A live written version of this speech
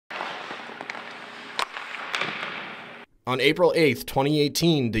On April 8,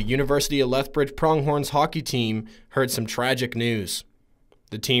 2018, the University of Lethbridge Pronghorns hockey team heard some tragic news.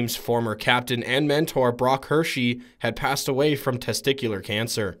 The team's former captain and mentor, Brock Hershey, had passed away from testicular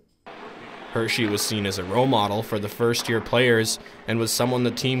cancer. Hershey was seen as a role model for the first-year players and was someone the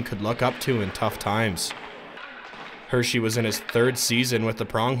team could look up to in tough times. Hershey was in his third season with the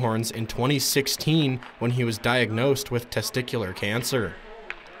Pronghorns in 2016 when he was diagnosed with testicular cancer.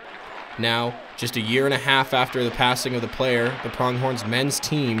 Now, just a year and a half after the passing of the player, the Pronghorns men's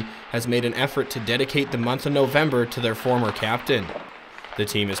team has made an effort to dedicate the month of November to their former captain. The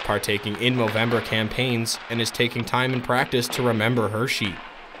team is partaking in Movember campaigns and is taking time in practice to remember Hershey.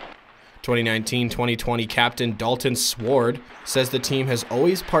 2019-2020 captain Dalton Sward says the team has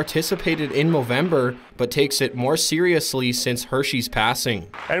always participated in Movember, but takes it more seriously since Hershey's passing.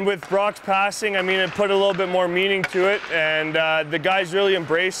 And with Brock's passing, I mean, it put a little bit more meaning to it, and the guys really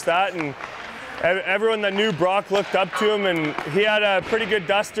embraced that, and everyone that knew Brock looked up to him, and he had a pretty good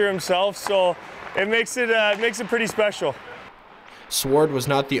duster himself, so it makes it pretty special. Sward was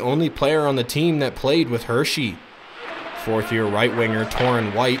not the only player on the team that played with Hershey. Fourth-year right winger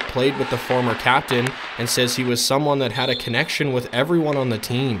Torrin White played with the former captain and says he was someone that had a connection with everyone on the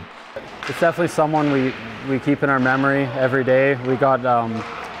team. It's definitely someone we keep in our memory every day. We got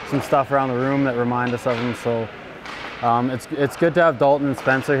some stuff around the room that remind us of him, so it's good to have Dalton and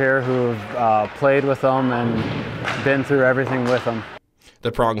Spencer here who have played with him and been through everything with him.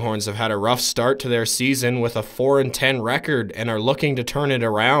 The Pronghorns have had a rough start to their season with a 4-10 record and are looking to turn it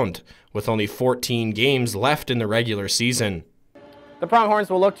around, with only 14 games left in the regular season. The Pronghorns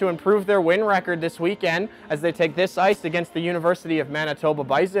will look to improve their win record this weekend as they take this ice against the University of Manitoba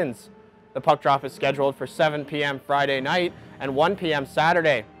Bisons. The puck drop is scheduled for 7 p.m. Friday night and 1 p.m.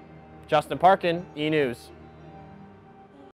 Saturday. Justin Parkin, E! News.